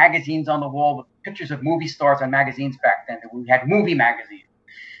see magazines on the wall with pictures of movie stars on magazines back then. We had movie magazines.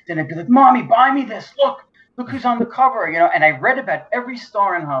 Then I'd be like, "Mommy, buy me this. Look who's on the cover." And I read about every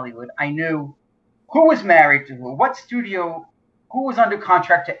star in Hollywood. I knew who was married to who, what studio, who was under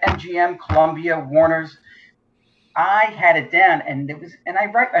contract to MGM, Columbia, Warner's. I had it down, and I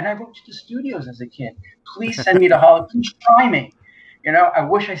wrote to the studios as a kid. Please send me to Hollywood. Please try me. I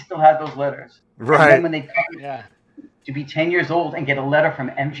wish I still had those letters. Right. And then when they come to be 10 years old and get a letter from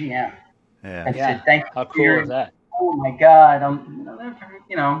MGM and said, "Thank you." How cool is that? Oh my God!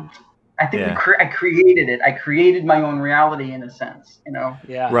 I think I created it. I created my own reality in a sense.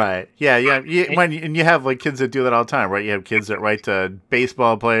 Yeah. Right. Yeah. And you have kids that do that all the time, right? You have kids that write to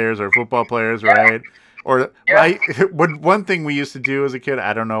baseball players or football players, right? Or one thing we used to do as a kid,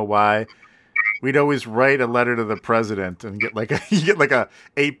 I don't know why. We'd always write a letter to the president and get you get a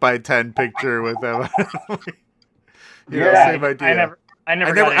 8x10 picture with them. Same idea.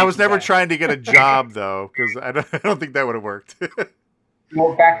 I was never trying to get a job though, because I don't think that would have worked.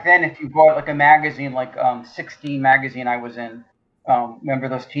 Well, back then, if you bought a magazine, 16 magazine, I was in. Remember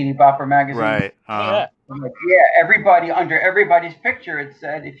those Teeny Bopper magazines? Right. Everybody under everybody's picture, it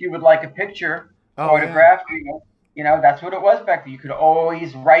said, if you would like a picture autographed, that's what it was back then. You could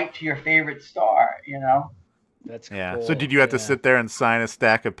always write to your favorite star, That's cool. So did you have to sit there and sign a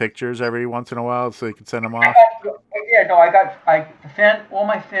stack of pictures every once in a while so you could send them off? All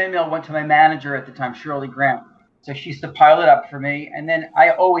my fan mail went to my manager at the time, Shirley Graham. So she used to pile it up for me, and then I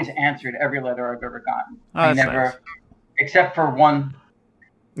always answered every letter I've ever gotten. I never, nice. Except for one.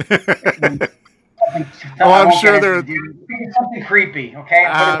 I'm sure there's something creepy. Okay,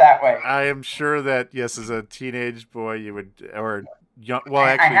 put it that way. I am sure that yes, as a teenage boy, you would, or young. Well,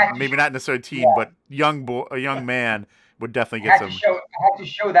 actually, maybe not necessarily teen, but a young man would definitely get some. I had to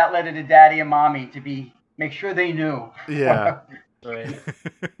show that letter to Daddy and Mommy to make sure they knew. Yeah. Right.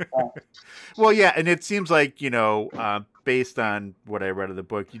 Well, yeah, and it seems like based on what I read of the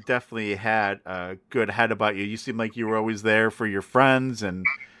book, you definitely had a good head about you. You seem like you were always there for your friends, and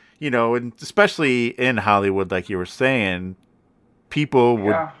and especially in Hollywood, like you were saying, people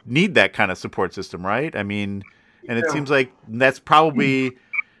would need that kind of support system, right? I mean, and it seems like that's probably,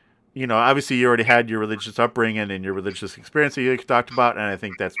 obviously you already had your religious upbringing and your religious experience that you talked about, and I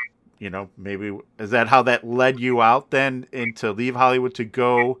think that's, maybe is that how that led you out then into leave Hollywood to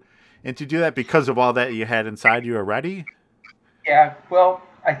go and to do that because of all that you had inside you already? Yeah, well,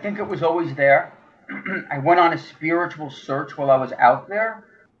 I think it was always there. I went on a spiritual search while I was out there.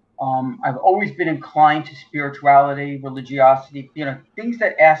 I've always been inclined to spirituality, religiosity, things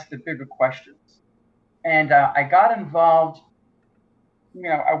that ask the bigger questions. And I got involved.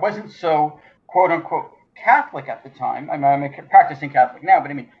 I wasn't so quote unquote Catholic at the time. I'm a practicing Catholic now,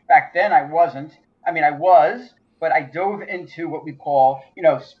 but back then I wasn't. I was, but I dove into what we call,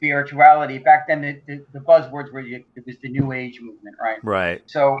 spirituality. Back then, the buzzwords were it was the New Age movement, right? Right.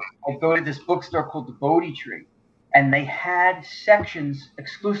 So I go to this bookstore called the Bodhi Tree, and they had sections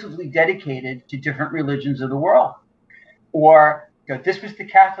exclusively dedicated to different religions of the world. Or this was the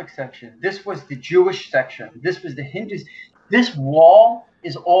Catholic section, this was the Jewish section, this was the Hindus. This wall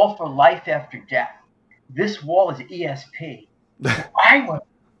is all for life after death. This wall is ESP. I was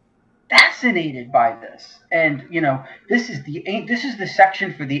fascinated by this, and this is the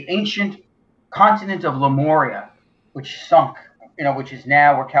section for the ancient continent of Lemuria, which sunk, which is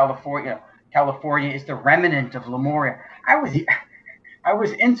now where California is the remnant of Lemuria. I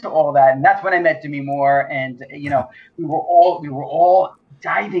was into all that, and that's when I met Demi Moore, and we were all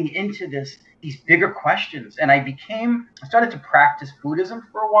diving into these bigger questions, and I started to practice Buddhism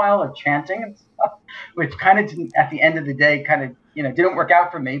for a while, like chanting and stuff, which kind of didn't, at the end of the day, didn't work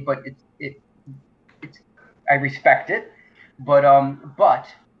out for me, but I respect it, but I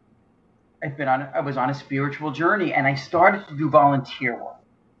was on a spiritual journey, and I started to do volunteer work,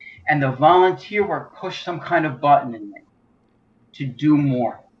 and the volunteer work pushed some kind of button in me to do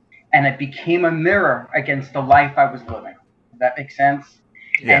more, and it became a mirror against the life I was living. Does that make sense?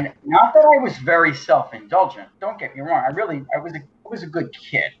 Yeah. And not that I was very self-indulgent. Don't get me wrong. I was a good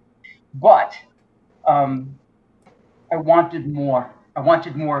kid, but I wanted more. I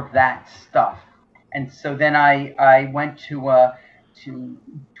wanted more of that stuff, and so then I went to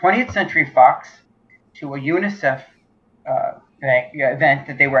 20th Century Fox, to a UNICEF event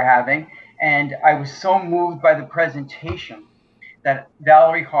that they were having, and I was so moved by the presentation that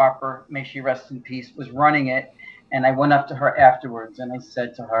Valerie Harper, may she rest in peace, was running it. And I went up to her afterwards and I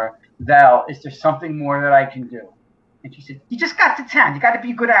said to her, Val, is there something more that I can do? And she said, you just got to town. You got to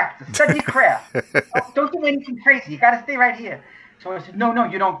be a good actor. Study your craft. Don't do anything crazy. You got to stay right here. So I said, no,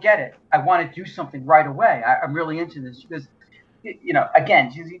 you don't get it. I want to do something right away. I'm really into this. She goes,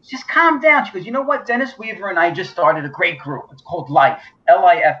 again, just calm down. She goes, you know what? Dennis Weaver and I just started a great group. It's called Life,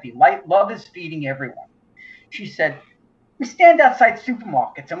 L-I-F-E. Love is feeding everyone. She said, we stand outside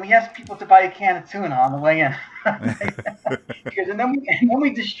supermarkets and we ask people to buy a can of tuna on the way in. She goes, and then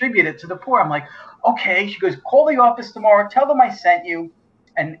we distribute it to the poor. I'm like, okay. She goes, call the office tomorrow, tell them I sent you.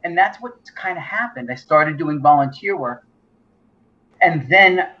 And that's what kind of happened. I started doing volunteer work. And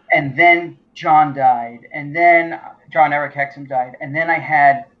then John died. And then John Eric Hexum died. And then I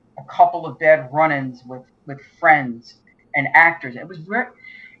had a couple of bad run-ins with friends and actors. It was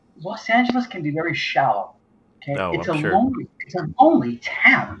Los Angeles can be very shallow. Okay? Oh, it's a lonely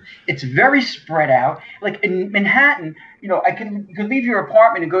town. It's very spread out. Like in Manhattan, you could leave your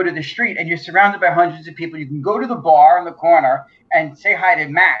apartment and go to the street, and you're surrounded by hundreds of people. You can go to the bar in the corner and say hi to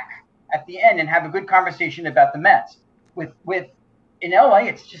Mac at the end and have a good conversation about the Mets. In LA,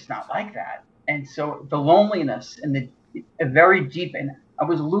 it's just not like that. And so the loneliness and a very deep, and I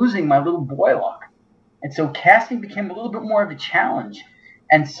was losing my little boy luck. And so casting became a little bit more of a challenge.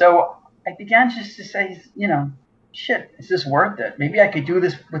 And so I began just to say, shit, is this worth it? Maybe I could do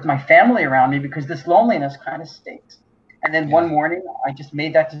this with my family around me because this loneliness kind of stinks. And then one morning, I just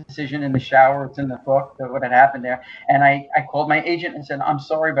made that decision in the shower. It's in the book, what had happened there. And I called my agent and said, I'm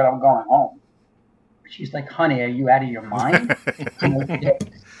sorry, but I'm going home. She's like, honey, are you out of your mind?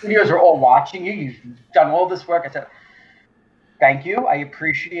 Studios are all watching you. You've done all this work. I said, thank you. I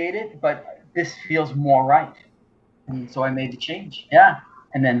appreciate it, but this feels more right. And so I made the change. Yeah.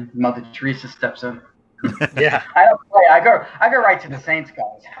 And then Mother Teresa steps in. Yeah. I don't play. I go right to the Saints,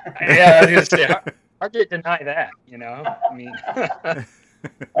 guys. Yeah, I was going to say, hard to deny that, I mean.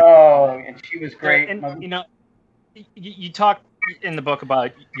 Oh, and she was great. And, you talk in the book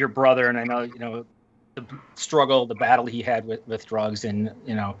about your brother, and I know, the struggle, the battle he had with drugs, and,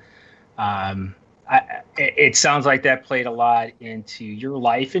 it sounds like that played a lot into your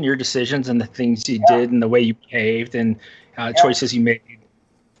life and your decisions and the things you did and the way you behaved and choices you made.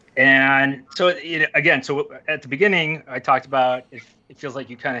 And so, again, at the beginning, I talked about it feels like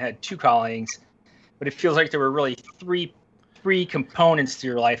you kind of had two callings, but it feels like there were really three components to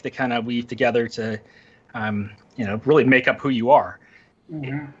your life that kind of weave together to, really make up who you are.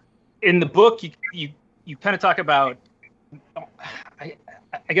 Mm-hmm. In the book, you kind of talk about, I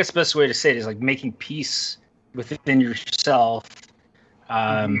guess the best way to say it is like making peace within yourself,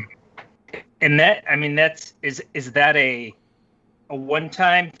 And that, I mean, is that a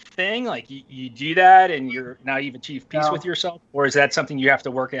one-time thing? Like you do that and now you've achieved peace with yourself, or is that something you have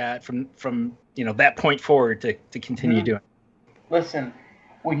to work at from that point forward to continue doing? Listen,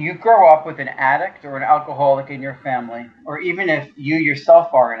 when you grow up with an addict or an alcoholic in your family, or even if you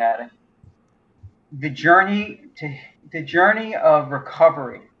yourself are an addict, the journey of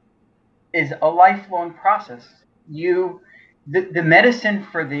recovery is a lifelong process. The medicine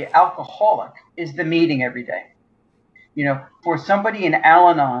for the alcoholic is the meeting every day. For somebody in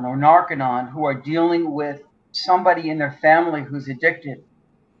Al-Anon or Narconon who are dealing with somebody in their family who's addicted,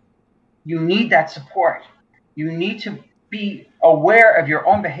 you need that support. You need to be aware of your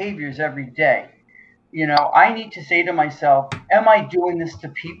own behaviors every day. I need to say to myself, am I doing this to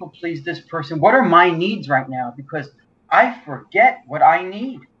people please this person? What are my needs right now? Because I forget what I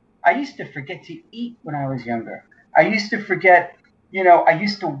need. I used to forget to eat when I was younger. I used to forget, I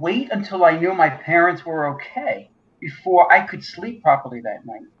used to wait until I knew my parents were okay before I could sleep properly that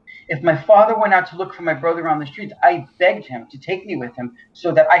night. If my father went out to look for my brother on the streets, I begged him to take me with him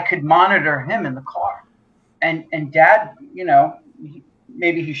so that I could monitor him in the car. And Dad,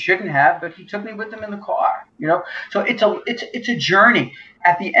 maybe he shouldn't have, but he took me with him in the car. So it's a journey.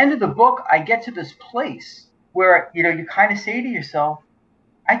 At the end of the book, I get to this place where you kind of say to yourself,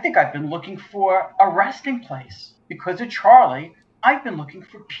 I think I've been looking for a resting place. Because of Charlie, I've been looking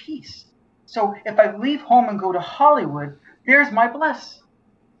for peace. So if I leave home and go to Hollywood, there's my bliss.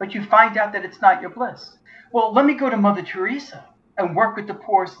 But you find out that it's not your bliss. Well, let me go to Mother Teresa and work with the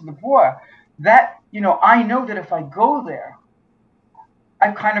poorest of the poor. That, I know that if I go there,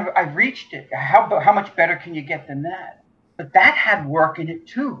 I've reached it. How much better can you get than that? But that had work in it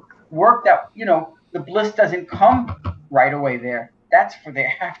too. Work that, the bliss doesn't come right away there. That's for the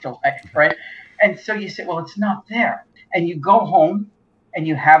afterlife, right? And so you say, well, it's not there. And you go home and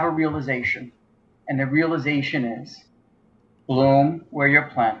you have a realization. And the realization is, bloom where you're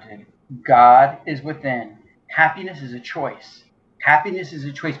planted. God is within. Happiness is a choice. Happiness is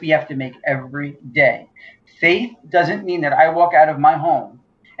a choice we have to make every day. Faith doesn't mean that I walk out of my home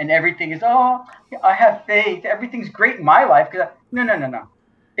and everything is, I have faith. Everything's great in my life. No.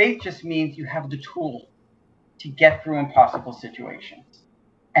 Faith just means you have the tool to get through impossible situations.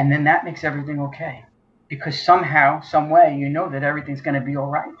 And then that makes everything okay. Because somehow, some way, that everything's going to be all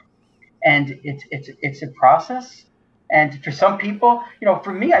right. And it's a process. And for some people,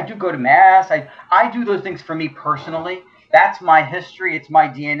 for me, I do go to Mass. I do those things for me personally. That's my history. It's my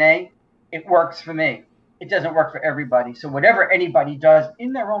DNA. It works for me. It doesn't work for everybody. So whatever anybody does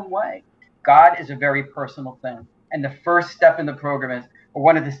in their own way, God is a very personal thing. And the first step in the program is, or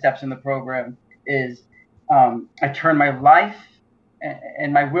one of the steps in the program is, I turn my life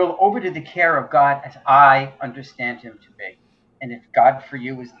and my will over to the care of God as I understand him to be. And if God for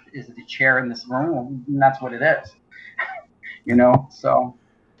you is the chair in this room, then that's what it is. So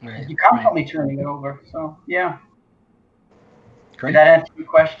right, you can't help me turning it over. So, yeah. Great. Did that answer your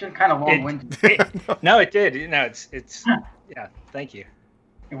question? Kind of long-winded. No, it did. No, it's yeah, thank you.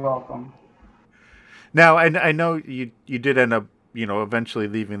 You're welcome. Now, I know you did end up, eventually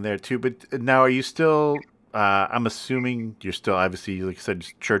leaving there too, but now are you still, I'm assuming you're still, obviously, like you said,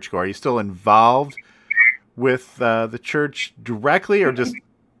 churchgoer. Are you still involved with the church directly or just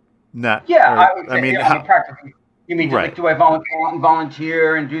not? Yeah, or, I would say, I mean, practically. You mean, right. Like, do I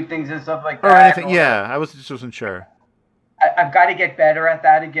volunteer and do things and stuff like that? Or anything? Yeah, I wasn't sure. I've got to get better at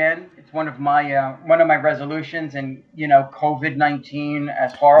that again. It's one of my resolutions, and COVID-19,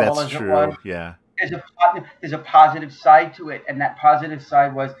 as horrible That's as true. it was, Yeah. There's a positive side to it, and that positive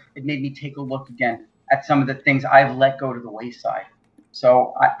side was it made me take a look again at some of the things I've let go to the wayside.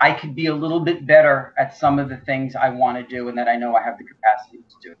 So I could be a little bit better at some of the things I want to do and that I know I have the capacity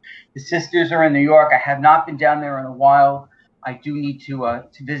to do. The sisters are in New York. I have not been down there in a while. I do need to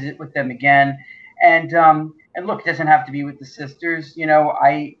visit with them again. And look, it doesn't have to be with the sisters.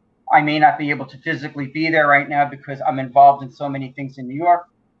 I may not be able to physically be there right now because I'm involved in so many things in New York,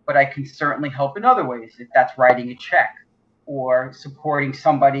 but I can certainly help in other ways, if that's writing a check or supporting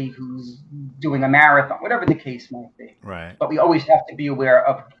somebody who's doing a marathon, whatever the case might be. Right. But we always have to be aware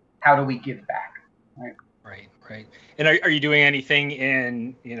of how do we give back. Right. And are you doing anything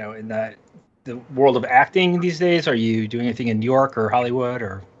in the world of acting these days? Are you doing anything in New York or Hollywood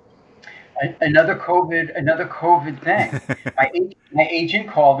or? Another COVID thing. My agent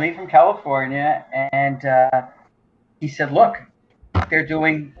called me from California, and he said, "Look, they're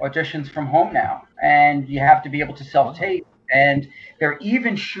doing auditions from home now, and you have to be able to self-tape. And they're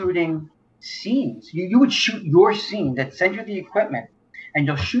even shooting scenes. You would shoot your scene. That send you the equipment, and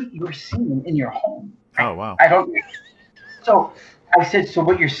you'll shoot your scene in your home." Oh wow! I don't. So I said, so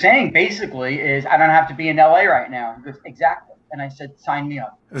what you're saying basically is I don't have to be in LA right now. He goes, exactly. And I said, sign me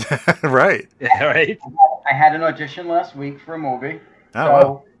up. Right. Yeah, right. I had an audition last week for a movie. Oh, So,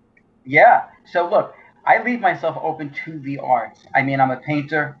 wow. yeah. So look, I leave myself open to the arts. I mean, I'm a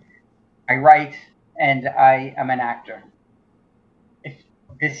painter, I write, and I am an actor. If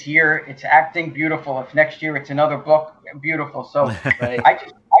this year it's acting, beautiful. If next year it's another book, beautiful. So Right. I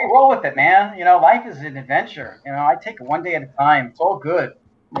roll with it, man. You know, life is an adventure. You know, I take it one day at a time. It's all good.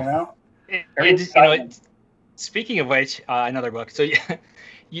 You know. Speaking of which, another book. So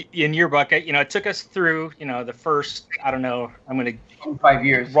in your book, it took us through, the first, I don't know, I'm going to 5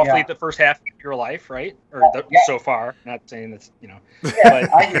 years, roughly the first half of your life, right? Or so far. Not saying that's,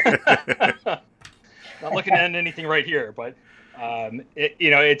 but not looking at anything right here, but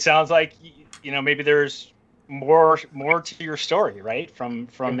it sounds like maybe there's more to your story, right? From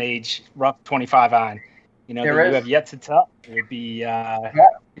age rough 25 on, that you have yet to tell. It would be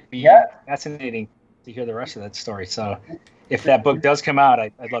fascinating to hear the rest of that story. So if that book does come out,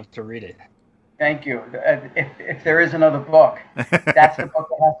 I'd love to read it. Thank you. If there is another book, that's the book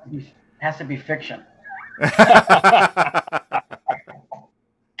that has to be fiction.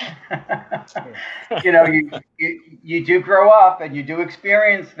 You do grow up and you do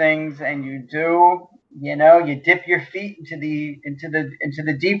experience things, and you do, you dip your feet into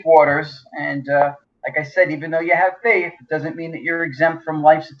the deep waters. And like I said, even though you have faith, it doesn't mean that you're exempt from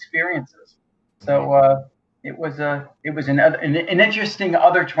life's experiences. So it was an interesting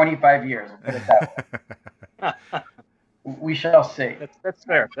other 25 years. I'll put it that way. We shall see. That's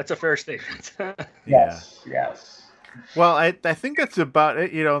fair. That's a fair statement. Yes. Well, I think that's about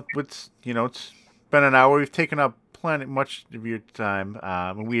it. It's been an hour. We've taken up much of your time.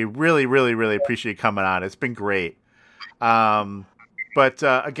 We really, really, really appreciate you coming on. It's been great. But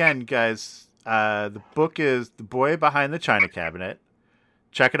again, guys, the book is The Boy Behind the China Cabinet.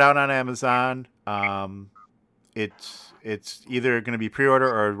 Check it out on Amazon. It's either going to be pre-order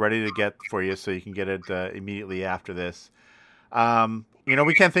or ready to get for you, so you can get it immediately after this.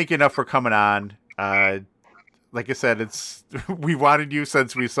 We can't thank you enough for coming on. Like I said, we wanted you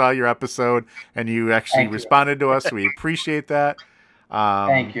since we saw your episode, and you actually responded to us. So we appreciate that.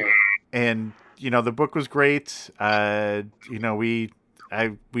 Thank you. And the book was great. We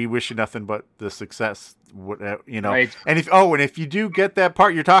wish you nothing but the success. Right. And if you do get that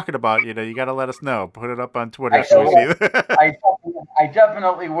part you're talking about, you got to let us know. Put it up on Twitter. I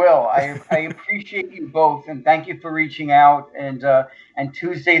definitely will. I appreciate you both, and thank you for reaching out. And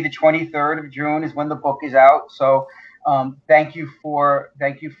Tuesday, the 23rd of June, is when the book is out. So thank you for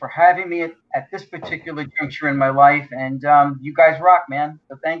having me at this particular juncture in my life. And you guys rock, man.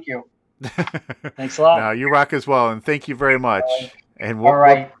 So thank you. Thanks a lot. No, you rock as well, and thank you very much. And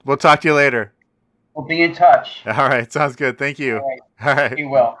we'll talk to you later. We'll be in touch. All right. Sounds good. Thank you. All right. You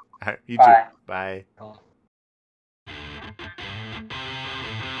will. All right. You Bye. too. Bye.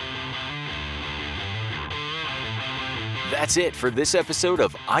 That's it for this episode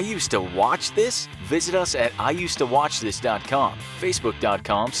of I Used to Watch This. Visit us at IUsedToWatchThis.com,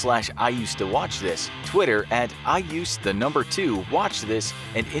 Facebook.com/IUsedToWatchThis, Twitter at IUsed2watchthis,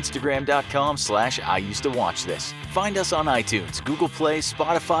 and Instagram.com/IUsedToWatchThis. Find us on iTunes, Google Play,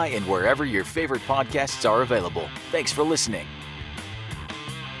 Spotify, and wherever your favorite podcasts are available. Thanks for listening.